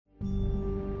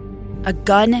a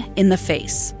gun in the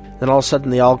face. Then all of a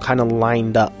sudden, they all kind of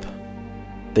lined up.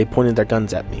 They pointed their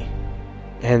guns at me.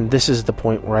 And this is the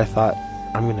point where I thought,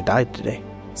 I'm going to die today.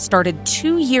 Started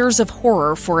 2 years of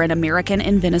horror for an American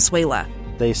in Venezuela.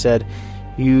 They said,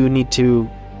 you need to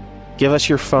give us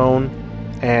your phone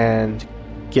and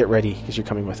get ready because you're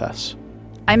coming with us.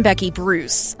 I'm Becky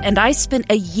Bruce, and I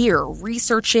spent a year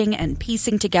researching and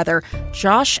piecing together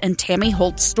Josh and Tammy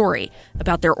Holt's story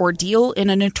about their ordeal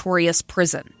in a notorious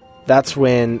prison. That's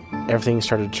when everything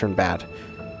started to turn bad.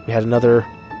 We had another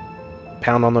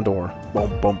pound on the door.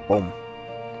 Boom, boom, boom.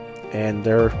 And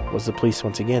there was the police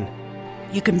once again.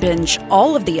 You can binge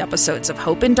all of the episodes of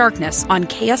Hope in Darkness on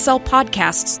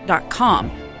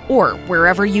KSLpodcasts.com or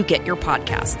wherever you get your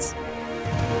podcasts.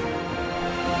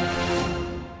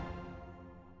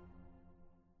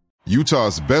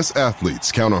 Utah's best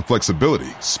athletes count on flexibility,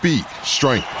 speed,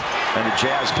 strength. And the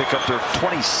Jazz pick up their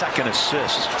 22nd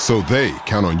assist. So they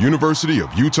count on University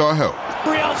of Utah Health.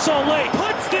 Real Soleil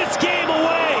puts this game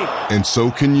away. And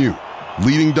so can you.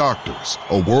 Leading doctors,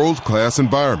 a world-class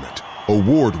environment,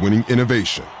 award-winning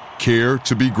innovation, care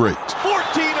to be great.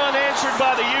 14 unanswered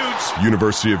by the Utes.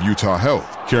 University of Utah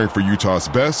Health, caring for Utah's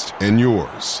best and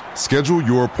yours. Schedule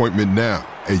your appointment now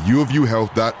at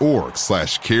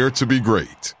uofuhealth.org/care to be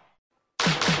great.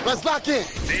 Let's lock in.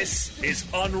 This is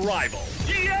Unrivaled.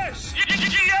 Yes!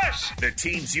 Yes! The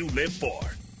teams you live for,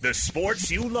 the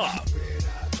sports you love.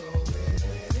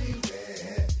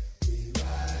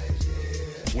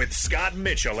 With Scott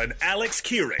Mitchell and Alex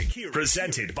Keurig.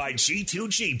 Presented by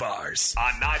G2G Bars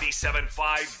on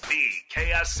 97.5 The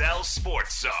KSL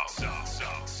Sports Zone.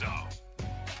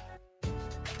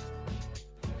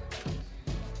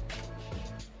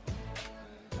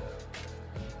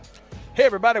 Hey,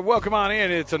 everybody, welcome on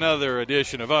in. It's another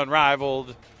edition of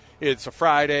Unrivaled. It's a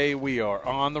Friday. We are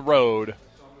on the road.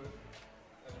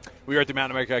 We are at the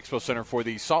Mountain America Expo Center for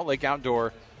the Salt Lake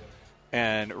Outdoor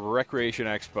and Recreation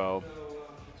Expo.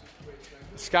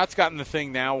 Scott's gotten the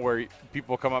thing now where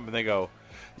people come up and they go,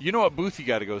 you know what booth you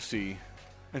got to go see?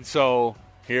 And so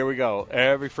here we go.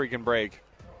 Every freaking break.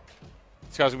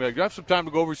 Scott's going to be like, do you have some time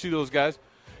to go over and see those guys?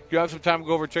 Do you have some time to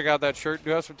go over and check out that shirt? Do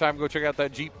you have some time to go check out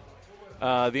that Jeep?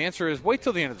 The answer is wait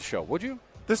till the end of the show, would you?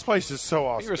 This place is so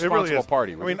awesome. Be a responsible it really is.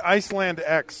 Party. I mean, Iceland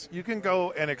X. You can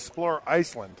go and explore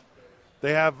Iceland.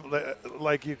 They have,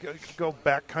 like, you could go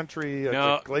backcountry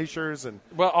to glaciers and.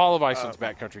 Well, all of Iceland's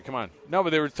backcountry. Come on. No, but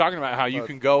they were talking about how you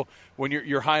can go when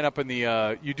you're high up in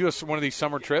the. You do one of these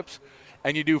summer trips,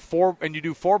 and you do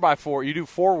 4x4. You do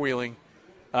four-wheeling,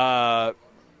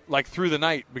 like through the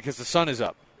night because the sun is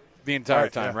up the entire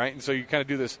time, right? And so you kind of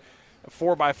do this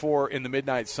 4x4 in the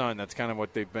midnight sun. That's kind of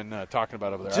what they've been talking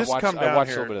about over there. Just come down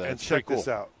here and it's check cool. this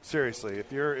out. Seriously,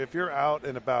 if you're out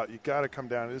and about, you got to come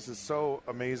down. This is so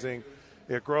amazing.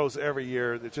 It grows every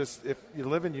year. It just, if you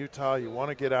live in Utah, you want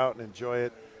to get out and enjoy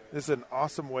it. This is an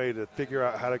awesome way to figure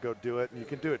out how to go do it. And you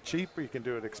can do it cheap or you can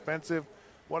do it expensive,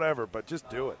 whatever. But just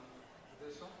do it.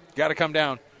 Got to come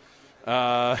down.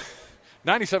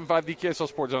 97.5 The KSL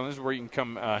Sports Zone. This is where you can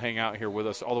come hang out here with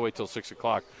us all the way till 6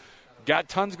 o'clock. Got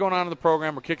tons going on in the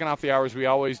program. We're kicking off the hours we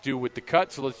always do with the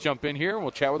cut. So let's jump in here and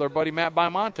we'll chat with our buddy Matt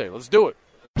Baiamonte. Let's do it.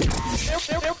 There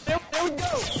we go.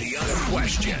 The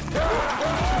unquestioned,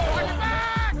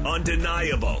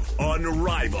 undeniable,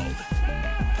 unrivaled,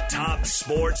 top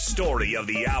sports story of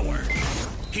the hour.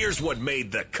 Here's what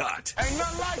made the cut. Ain't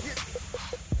nothing like it.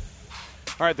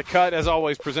 All right, the cut, as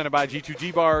always, presented by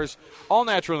G2G Bars. All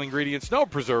natural ingredients, no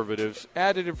preservatives,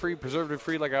 additive-free,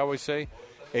 preservative-free, like I always say.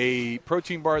 A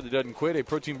protein bar that doesn't quit, a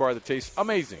protein bar that tastes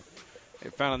amazing.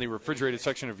 It's found in the refrigerated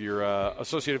section of your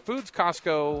Associated Foods,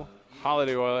 Costco,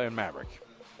 Holiday Oil, and Maverick.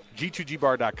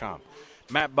 G2GBar.com.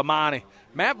 Matt Baiamonte.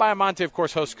 Matt Baiamonte, of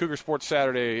course, hosts Cougar Sports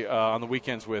Saturday on the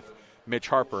weekends with Mitch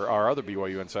Harper, our other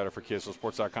BYU insider for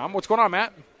KSLSports.com. What's going on,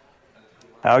 Matt?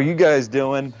 How are you guys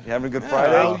doing? You having a good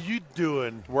Friday? How you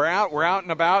doing? We're out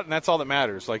and about, and that's all that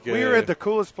matters. Like we're at the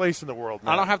coolest place in the world,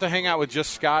 man. I don't have to hang out with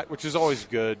just Scott, which is always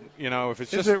good. You know, if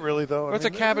it's just. Is it really though? Well, it's a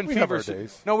cabin fever.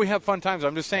 No, we have fun times.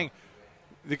 I'm just saying,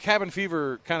 the cabin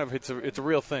fever kind of it's a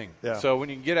real thing. Yeah. So when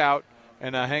you can get out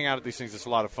and hang out at these things, it's a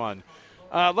lot of fun.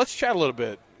 Let's chat a little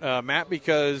bit, Matt,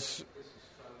 because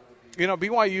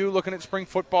BYU looking at spring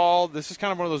football. This is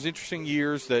kind of one of those interesting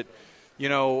years that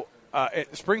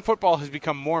spring football has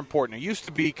become more important. It used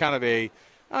to be kind of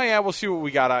we'll see what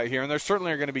we got out here. And there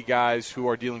certainly are going to be guys who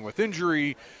are dealing with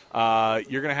injury.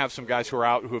 You're going to have some guys who are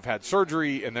out who have had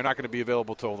surgery, and they're not going to be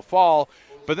available till the fall.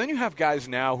 But then you have guys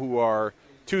now who are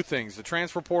two things, the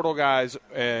transfer portal guys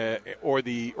or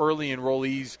the early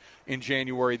enrollees in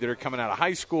January that are coming out of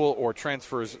high school or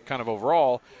transfers kind of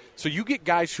overall. So you get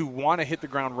guys who want to hit the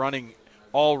ground running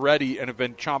already and have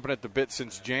been chomping at the bit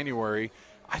since January.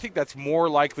 I think that's more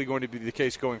likely going to be the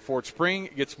case going forward. Spring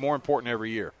gets more important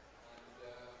every year.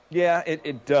 Yeah,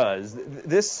 it does.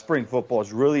 This spring football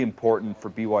is really important for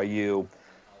BYU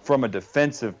from a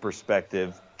defensive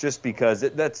perspective, just because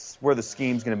that's where the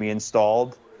scheme's going to be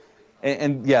installed.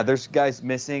 And yeah, there's guys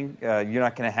missing. You're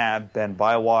not going to have Ben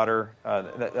Bywater.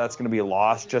 That's going to be a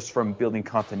loss just from building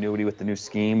continuity with the new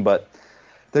scheme. But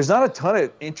there's not a ton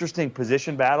of interesting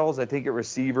position battles. I think at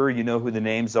receiver, you know who the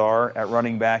names are. At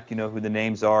running back, you know who the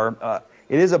names are.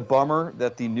 It is a bummer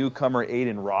that the newcomer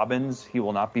Aiden Robbins, he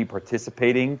will not be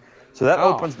participating. So that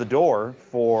opens the door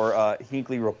for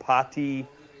Hinckley Ropati,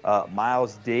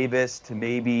 Miles Davis to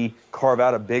maybe carve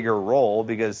out a bigger role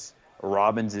because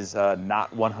Robbins is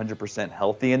not 100%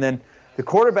 healthy. And then the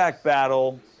quarterback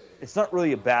battle, it's not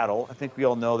really a battle. I think we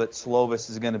all know that Slovis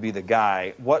is going to be the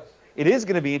guy. It is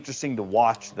going to be interesting to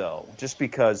watch, though, just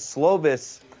because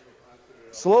Slovis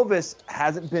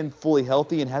hasn't been fully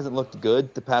healthy and hasn't looked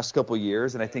good the past couple of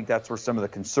years, and I think that's where some of the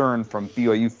concern from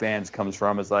BYU fans comes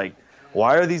from is like,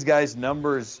 why are these guys'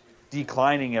 numbers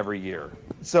declining every year?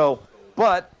 So,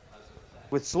 but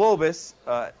with Slovis,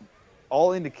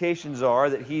 all indications are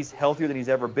that he's healthier than he's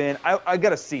ever been. I got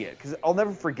to see it because I'll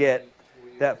never forget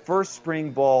that first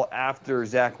spring ball after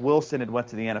Zach Wilson had went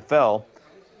to the NFL.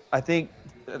 I think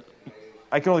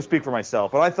I can only speak for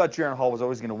myself, but I thought Jaren Hall was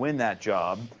always going to win that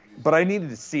job. But I needed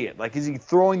to see it. Like, is he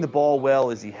throwing the ball well?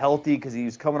 Is he healthy? Because he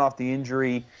was coming off the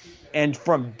injury. And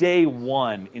from day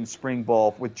one in spring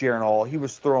ball with Jaren Hall, he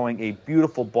was throwing a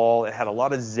beautiful ball. It had a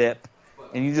lot of zip.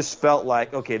 And you just felt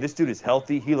like, okay, this dude is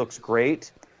healthy. He looks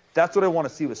great. That's what I want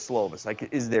to see with Slovis. Like,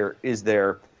 is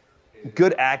there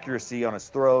good accuracy on his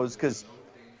throws? Because,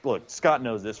 look, Scott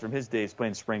knows this from his days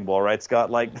playing spring ball, right,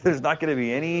 Scott? Like, there's not going to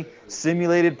be any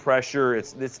simulated pressure.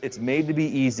 It's made to be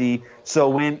easy. So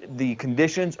when the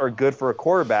conditions are good for a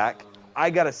quarterback,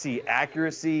 I got to see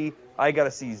accuracy. I got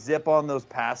to see zip on those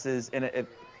passes. And if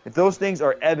those things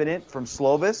are evident from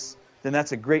Slovis, then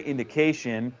that's a great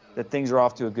indication that things are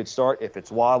off to a good start. If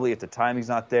it's wobbly, if the timing's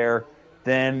not there,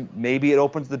 then maybe it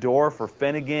opens the door for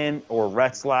Finnegan or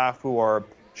Retzlaff, who are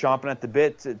chomping at the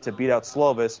bit to beat out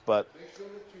Slovis. But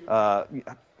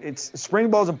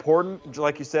spring ball is important,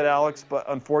 like you said, Alex, but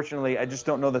unfortunately I just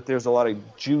don't know that there's a lot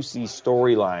of juicy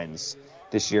storylines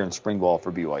this year in spring ball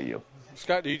for BYU.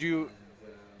 Scott, you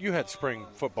had spring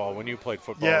football when you played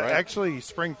football, right? Yeah, actually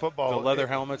spring football. The leather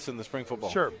helmets and the spring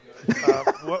football. Sure.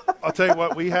 I'll tell you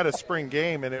what, we had a spring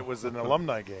game, and it was an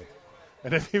alumni game.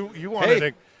 And if you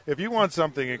wanted if you want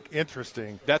something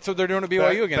interesting, that's what they're doing at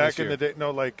BYU again back this year. in the day.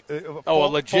 No, like a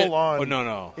legit. Full on. Oh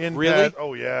no.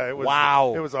 Really? Yeah. It was.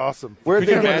 Wow. It was awesome. Where did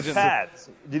they have the pads?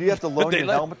 Did you have to loan your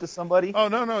helmet to somebody? Oh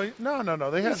no.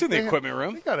 They had in the equipment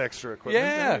room. They got extra equipment.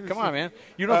 Yeah, come on, man.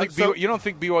 You don't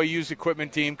think BYU's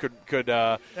equipment team could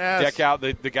deck out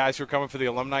the guys who are coming for the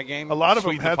alumni game? A lot of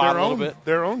them had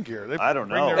their own gear. I don't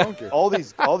know. Their own gear. All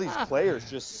these players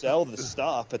just sell the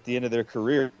stuff at the end of their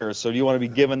career. So do you want to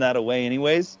be giving that away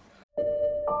anyways?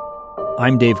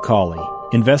 I'm Dave Cawley,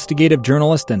 investigative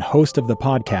journalist and host of the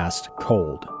podcast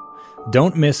Cold.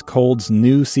 Don't miss Cold's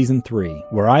new Season 3,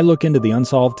 where I look into the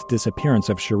unsolved disappearance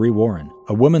of Cherie Warren,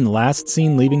 a woman last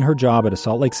seen leaving her job at a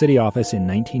Salt Lake City office in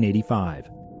 1985.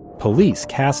 Police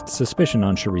cast suspicion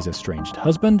on Cherie's estranged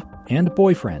husband and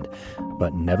boyfriend,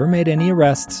 but never made any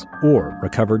arrests or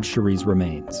recovered Cherie's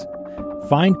remains.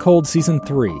 Find Cold Season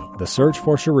 3, The Search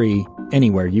for Cherie,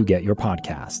 anywhere you get your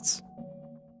podcasts.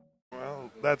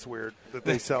 That's weird that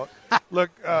they sell it.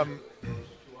 Look, to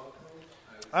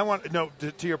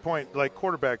your point, like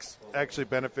quarterbacks actually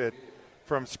benefit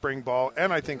from spring ball,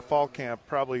 and I think fall camp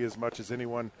probably as much as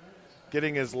anyone.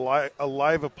 Getting as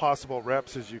alive of possible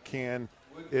reps as you can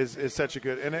is such a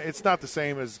good, and it's not the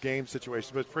same as game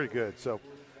situations, but it's pretty good. So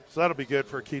that'll be good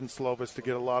for Keaton Slovis to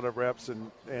get a lot of reps,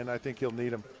 and I think he'll need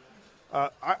them.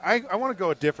 I want to go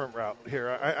a different route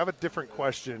here. I have a different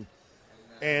question.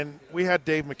 And we had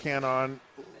Dave McCann on,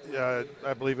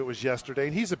 I believe it was yesterday,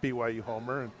 and he's a BYU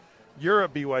homer, and you're a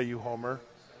BYU homer.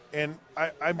 And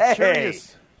I'm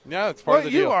curious. Yeah, it's part of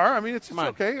the deal. You are. I mean, it's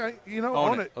okay.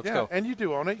 Own it. Let's go. And you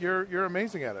do own it. You're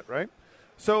amazing at it, right?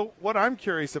 So what I'm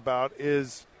curious about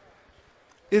is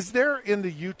there in the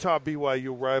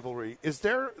Utah-BYU rivalry, is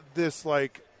there this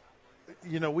like,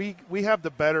 we have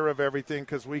the better of everything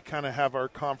because we kind of have our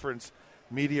conference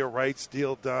media rights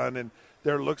deal done, and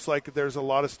there looks like there's a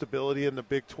lot of stability in the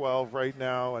Big 12 right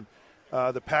now, and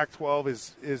the Pac-12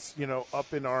 is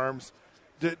up in arms.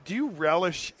 Do you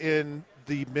relish in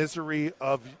the misery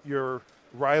of your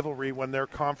rivalry when their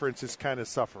conference is kind of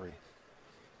suffering?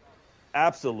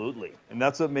 Absolutely, and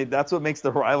that's what makes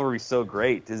the rivalry so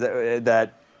great. Is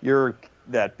that you're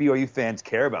that BYU fans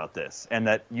care about this and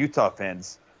that Utah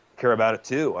fans care about it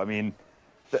too. I mean,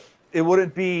 it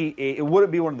wouldn't be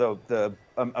one of the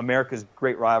America's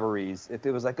great rivalries if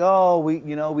it was like, oh,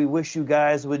 we wish you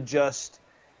guys would just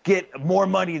get more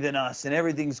money than us and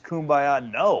everything's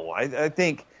kumbaya. No, I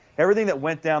think everything that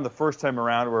went down the first time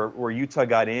around where Utah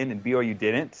got in and BYU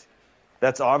didn't,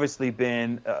 that's obviously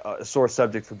been a sore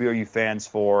subject for BYU fans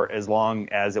for as long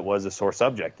as it was a sore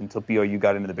subject until BYU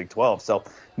got into the Big 12. So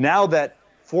now that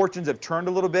fortunes have turned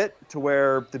a little bit to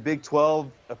where the Big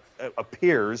 12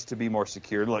 appears to be more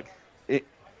secured, look, in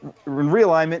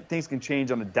realignment, things can change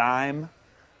on a dime.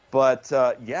 But,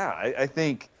 I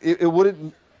think it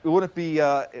wouldn't be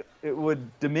it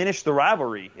would diminish the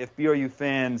rivalry if BYU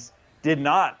fans did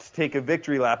not take a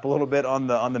victory lap a little bit on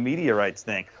the media rights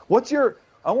thing.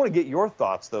 I want to get your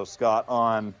thoughts, though, Scott,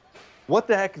 on what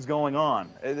the heck is going on.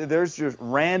 There's just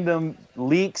random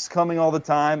leaks coming all the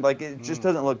time. Like, it just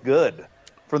doesn't look good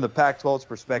from the Pac-12's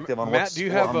perspective on what's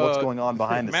going on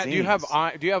behind the scenes.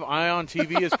 Matt, do you have Ion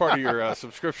TV as part of your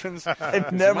subscriptions?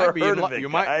 I've never heard of it. You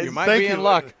might be in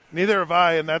luck. Neither have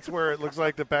I, and that's where it looks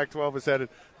like the Pac-12 is headed.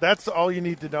 That's all you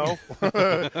need to know.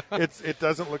 It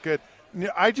doesn't look good.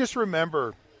 I just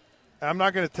remember, I'm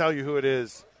not going to tell you who it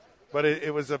is, but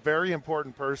it was a very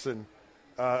important person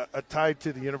tied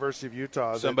to the University of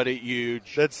Utah. Somebody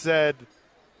huge. That said,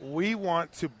 we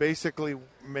want to basically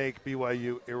make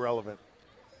BYU irrelevant.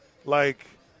 I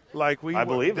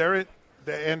believe it.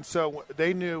 And so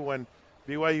they knew when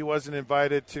BYU wasn't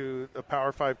invited to the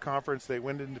Power 5 conference, they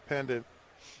went independent.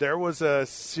 There was a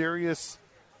serious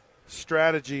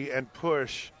strategy and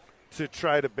push to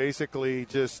try to basically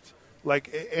just –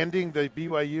 like ending the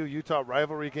BYU Utah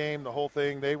rivalry game, the whole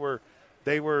thing. They were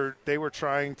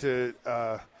trying to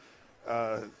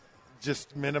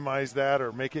just minimize that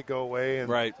or make it go away. And,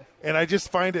 right. And I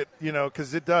just find it,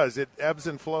 because it ebbs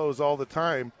and flows all the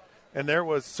time. And there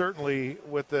was certainly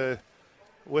with the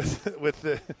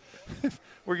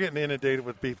we're getting inundated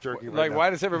with beef jerky right now.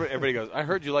 Why does everybody goes, I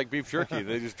heard you like beef jerky.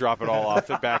 They just drop it all off.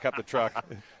 They back up the truck.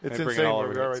 It's and bring insane it all where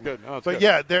over. we are It's right good. now. It's but good.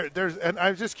 yeah, there's and I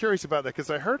was just curious about that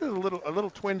because I heard a little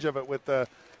twinge of it with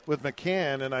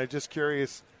McCann, and I'm just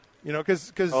curious,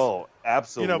 because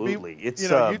absolutely, it's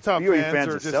Utah BYU fans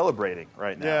are just celebrating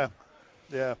right now.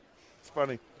 Yeah, it's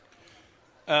funny.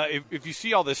 If you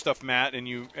see all this stuff, Matt,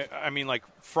 and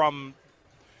from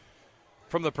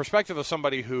the perspective of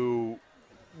somebody who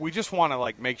we just want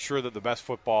to make sure that the best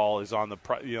football is on the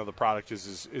product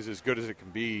is as good as it can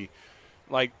be.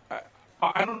 Like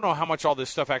I don't know how much all this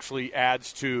stuff actually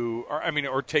adds to,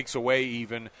 or takes away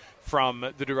even from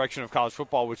the direction of college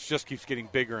football, which just keeps getting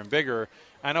bigger and bigger.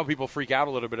 I know people freak out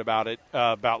a little bit about it,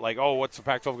 what's the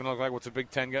Pac-12 going to look like? What's the Big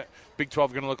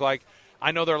 12 going to look like?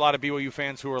 I know there are a lot of BYU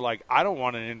fans who are like, I don't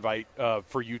want an invite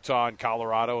for Utah and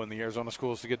Colorado and the Arizona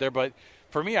schools to get there. But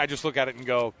for me, I just look at it and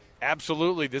go,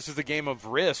 absolutely, this is a game of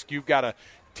risk. You've got to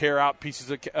tear out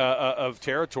pieces of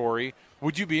territory.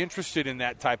 Would you be interested in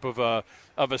that type of a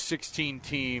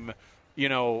 16-team,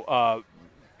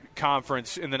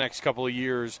 conference in the next couple of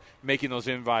years, making those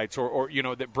invites, or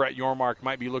that Brett Yormark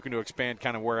might be looking to expand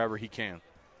kind of wherever he can?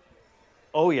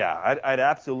 Oh, yeah, I'd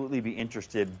absolutely be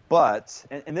interested. But,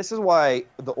 and this is why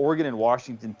the Oregon and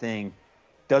Washington thing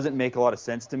doesn't make a lot of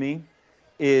sense to me,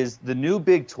 is the new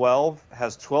Big 12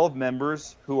 has 12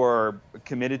 members who are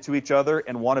committed to each other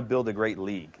and want to build a great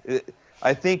league.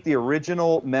 I think the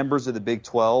original members of the Big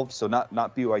 12, so not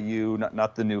BYU,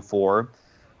 not the new four,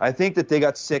 I think that they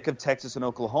got sick of Texas and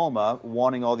Oklahoma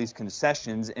wanting all these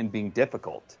concessions and being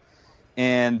difficult.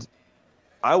 And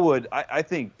I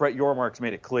think Brett Yormark's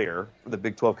made it clear, the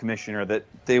Big 12 commissioner, that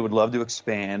they would love to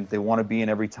expand. They want to be in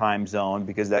every time zone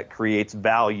because that creates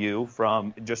value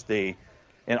from just an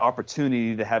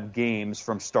opportunity to have games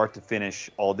from start to finish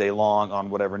all day long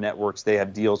on whatever networks they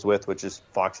have deals with, which is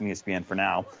Fox and ESPN for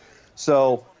now.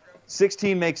 So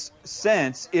 16 makes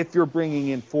sense if you're bringing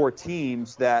in 4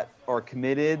 teams that are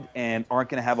committed and aren't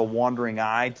going to have a wandering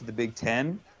eye to the Big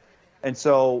 10. And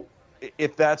so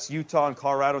if that's Utah and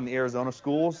Colorado and the Arizona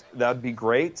schools, that would be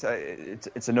great.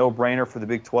 It's a no-brainer for the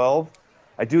Big 12.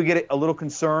 I do get a little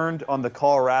concerned on the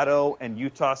Colorado and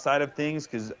Utah side of things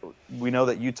because we know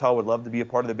that Utah would love to be a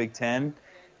part of the Big 10,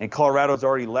 and Colorado's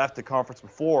already left the conference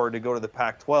before to go to the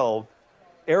Pac-12.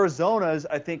 Arizona's,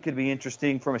 I think, could be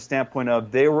interesting from a standpoint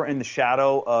of they were in the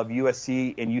shadow of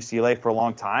USC and UCLA for a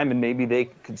long time, and maybe they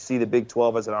could see the Big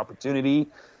 12 as an opportunity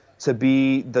to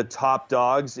be the top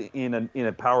dogs in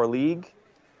a power league.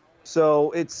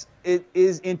 So it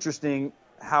is interesting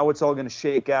how it's all going to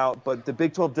shake out, but the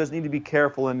Big 12 does need to be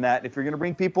careful in that if you're going to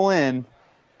bring people in,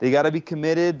 they got to be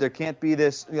committed. There can't be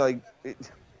this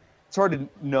it's hard to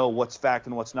know what's fact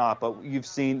and what's not, but you've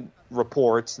seen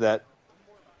reports that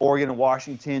Oregon and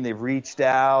Washington, they've reached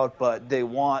out, but they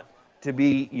want to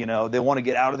be, they want to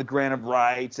get out of the grant of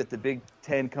rights if the Big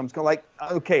Ten comes. Like,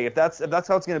 okay, if that's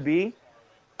how it's going to be,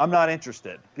 I'm not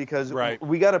interested because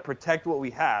we got to protect what we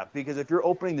have. Because if you're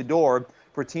opening the door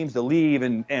for teams to leave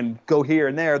and go here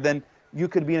and there, then you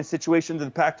could be in a situation that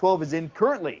the Pac-12 is in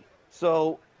currently.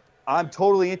 So I'm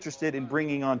totally interested in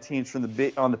bringing on teams from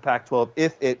on the Pac-12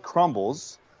 if it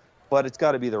crumbles, but it's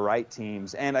got to be the right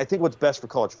teams. And I think what's best for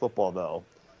college football, though,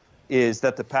 is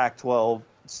that the Pac-12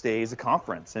 stays a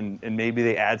conference, and maybe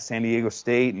they add San Diego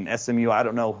State and SMU. I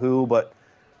don't know who, but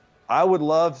I would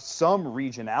love some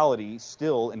regionality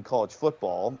still in college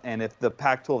football. And if the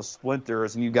Pac-12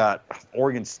 splinters and you got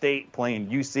Oregon State playing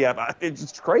UCF, it's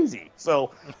just crazy.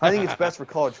 So I think it's best for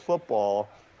college football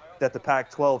that the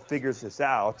Pac-12 figures this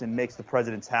out and makes the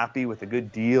presidents happy with a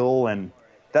good deal, and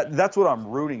that's what I'm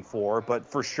rooting for. But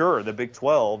for sure, the Big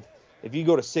 12, if you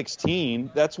go to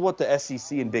 16, that's what the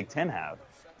SEC and Big 10 have.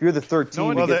 If you're the third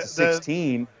team to get to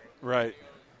 16, right?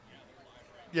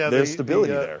 Yeah, there's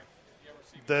stability there.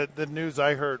 The news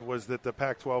I heard was that the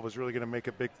Pac-12 was really going to make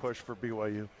a big push for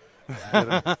BYU.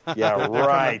 Yeah,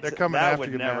 right. They're coming that after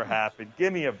would you, never man. happen.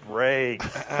 Give me a break.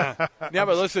 Yeah,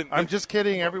 but listen, I'm just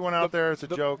kidding. Everyone out there, it's a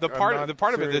joke. The part of it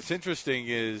serious. that's interesting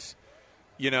is,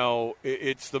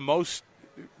 it's the most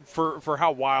for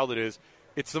how wild it is.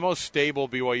 It's the most stable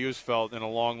BYU's felt in a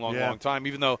long time.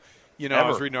 Even though, I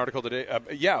was reading an article today.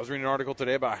 I was reading an article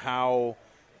today about how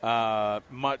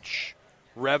much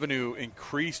revenue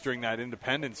increased during that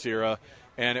independence era,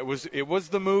 and it was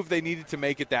the move they needed to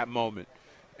make at that moment.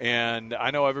 And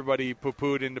I know everybody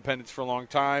poo-pooed independence for a long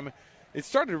time. It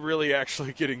started really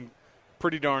actually getting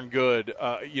pretty darn good,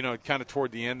 kind of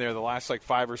toward the end there. The last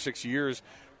 5 or 6 years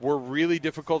were really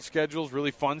difficult schedules, really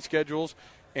fun schedules,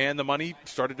 and the money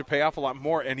started to pay off a lot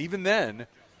more. And even then,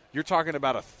 you're talking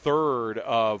about a third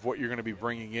of what you're going to be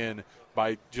bringing in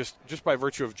by just by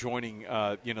virtue of joining,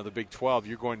 the Big 12.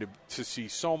 You're going to see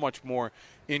so much more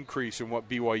increase in what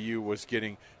BYU was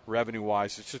getting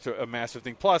revenue-wise. It's just a massive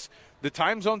thing. Plus, the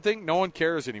time zone thing, no one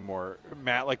cares anymore,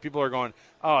 Matt. People are going,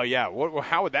 oh, yeah,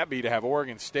 how would that be to have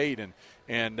Oregon State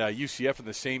and UCF in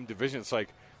the same division? It's like,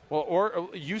 well, or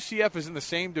UCF is in the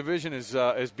same division as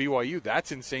BYU.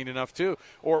 That's insane enough, too.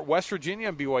 Or West Virginia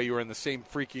and BYU are in the same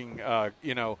freaking,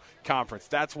 conference.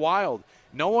 That's wild.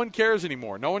 No one cares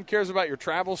anymore. No one cares about your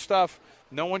travel stuff.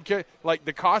 No one cares.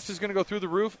 The cost is going to go through the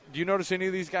roof. Do you notice any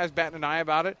of these guys batting an eye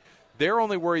about it? They're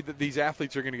only worried that these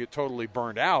athletes are going to get totally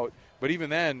burned out. But even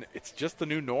then, it's just the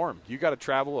new norm. You got to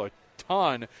travel a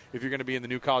ton if you're going to be in the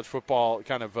new college football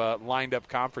kind of lined up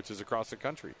conferences across the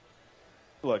country.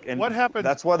 Look, and what happens?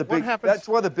 That's why the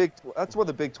Big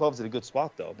 12 is in a good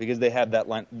spot, though, because they have that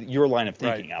line, your line of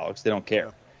thinking, right. Alex. They don't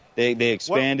care. They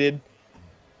expanded,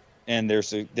 and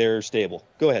they're stable.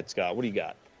 Go ahead, Scott. What do you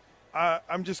got?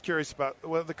 I'm just curious about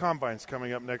the Combine's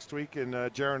coming up next week, and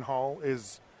Jaron Hall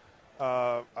is,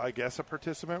 I guess, a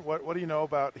participant. What do you know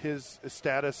about his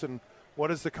status, and what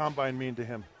does the Combine mean to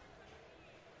him?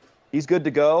 He's good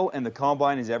to go, and the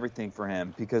Combine is everything for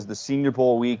him because the Senior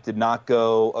Bowl week did not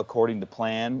go according to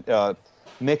plan.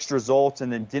 Mixed results, and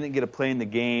then didn't get a play in the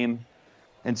game.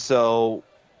 And so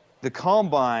the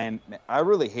Combine, I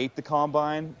really hate the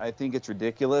Combine. I think it's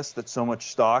ridiculous that so much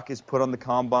stock is put on the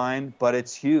Combine, but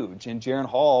it's huge. And Jaron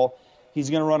Hall, he's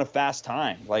going to run a fast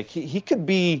time. He could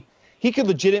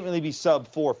legitimately be sub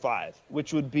 4.5,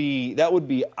 which would be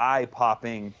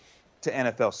eye-popping to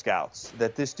NFL scouts,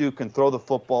 that this dude can throw the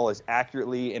football as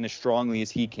accurately and as strongly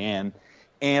as he can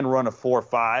and run a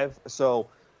 4.5. So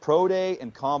Pro Day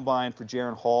and Combine for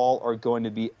Jaron Hall are going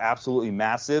to be absolutely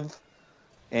massive.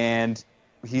 And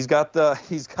he's got the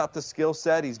skill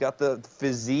set, he's got the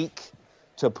physique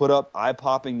to put up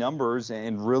eye-popping numbers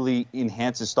and really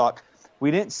enhance his stock. We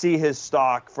didn't see his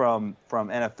stock from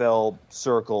NFL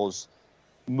circles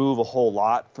move a whole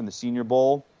lot from the Senior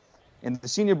Bowl. And the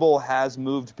Senior Bowl has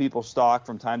moved people's stock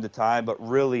from time to time, but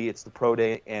really it's the Pro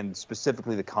Day and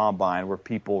specifically the Combine where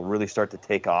people really start to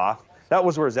take off. That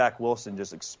was where Zach Wilson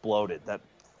just exploded. That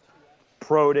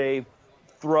Pro Day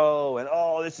throw and,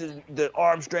 this is the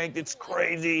arm strength, it's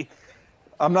crazy.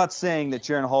 I'm not saying that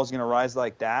Jaron Hall is going to rise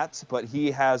like that, but he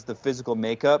has the physical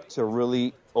makeup to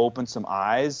really open some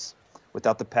eyes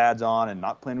without the pads on and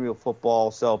not playing real football.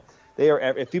 So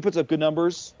if he puts up good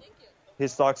numbers,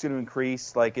 his stock's going to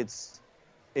increase.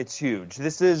 It's huge.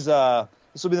 This will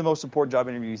be the most important job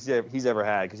interview he's ever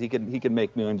had because he can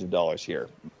make millions of dollars here.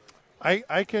 I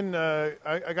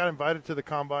got invited to the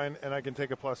Combine and I can take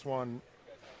a +1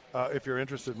 if you're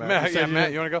interested, Matt.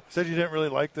 Matt, you want to go? Said you didn't really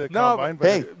like the Combine,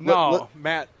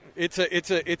 Matt.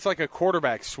 It's like a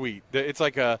quarterback suite. It's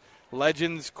like a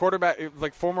Legends quarterback.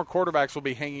 Like former quarterbacks will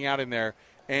be hanging out in there,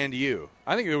 and you.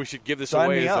 I think that we should give this Sign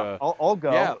away me as up. a. I'll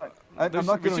go. Yeah, I'm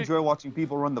not going to enjoy watching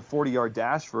people run the 40-yard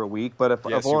dash for a week, but if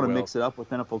I want to mix it up with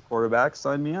NFL quarterbacks,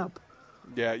 sign me up.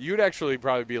 Yeah, you'd actually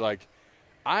probably be like,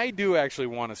 I do actually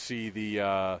want to see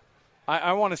the.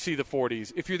 I want to see the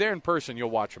 40s. If you're there in person,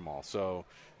 you'll watch them all. So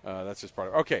that's just part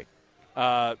of it. Okay.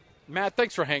 Matt,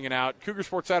 thanks for hanging out. Cougar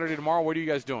Sports Saturday tomorrow. What are you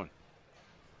guys doing?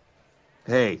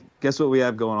 Hey, guess what we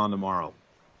have going on tomorrow?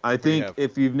 I think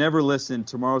if you've never listened,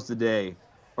 tomorrow's the day.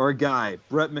 Our guy,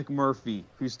 Brett McMurphy,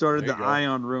 who started the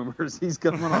Ion rumors, he's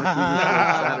coming on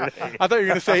Saturday. I thought you were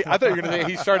going to say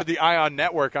he started the Ion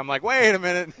Network. I'm like, wait a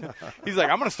minute. He's like,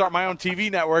 I'm going to start my own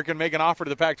TV network and make an offer to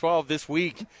the Pac-12 this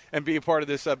week and be a part of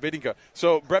this bidding code.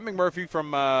 So Brett McMurphy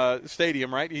from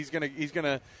Stadium, right? He's going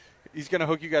to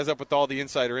hook you guys up with all the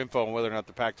insider info on whether or not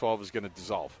the Pac-12 is going to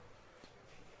dissolve.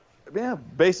 Yeah,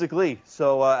 basically.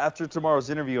 So after tomorrow's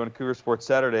interview on Cougar Sports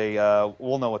Saturday,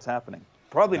 we'll know what's happening.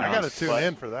 Probably not. I got to tune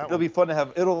in for that. It'll be fun to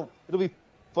have. It'll be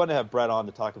fun to have Brett on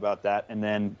to talk about that, and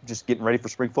then just getting ready for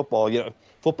spring football. You know,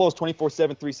 football is 24/7,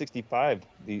 365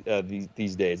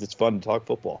 these days. It's fun to talk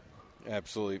football.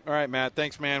 Absolutely. All right, Matt.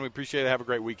 Thanks, man. We appreciate it. Have a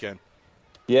great weekend.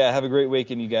 Yeah, have a great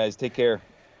weekend, you guys. Take care.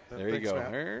 There you go.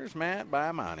 Matt. There's Matt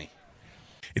by Monty.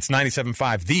 It's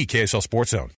 97.5, the KSL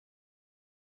Sports Zone.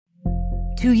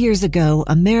 2 years ago,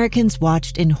 Americans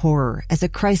watched in horror as a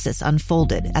crisis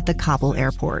unfolded at the Kabul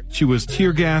airport. She was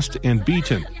tear-gassed and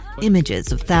beaten.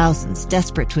 Images of thousands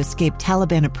desperate to escape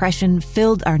Taliban oppression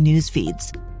filled our news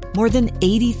feeds. More than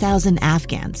 80,000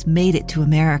 Afghans made it to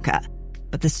America.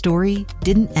 But the story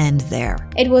didn't end there.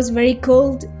 It was very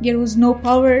cold. There was no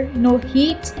power, no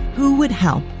heat. Who would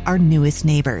help our newest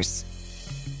neighbors?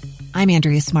 I'm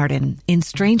Andrea Smartin. In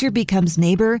Stranger Becomes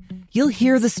Neighbor, you'll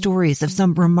hear the stories of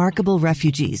some remarkable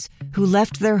refugees who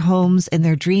left their homes and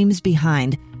their dreams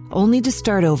behind, only to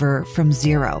start over from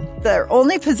zero. Their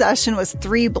only possession was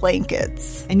 3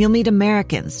 blankets. And you'll meet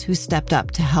Americans who stepped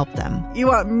up to help them. You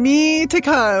want me to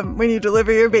come when you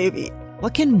deliver your baby.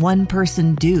 What can one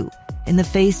person do in the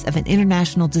face of an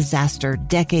international disaster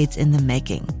decades in the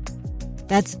making?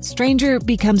 That's Stranger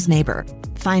Becomes Neighbor.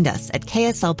 Find us at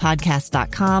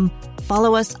kslpodcast.com,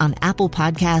 follow us on Apple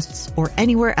Podcasts, or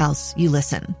anywhere else you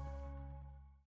listen.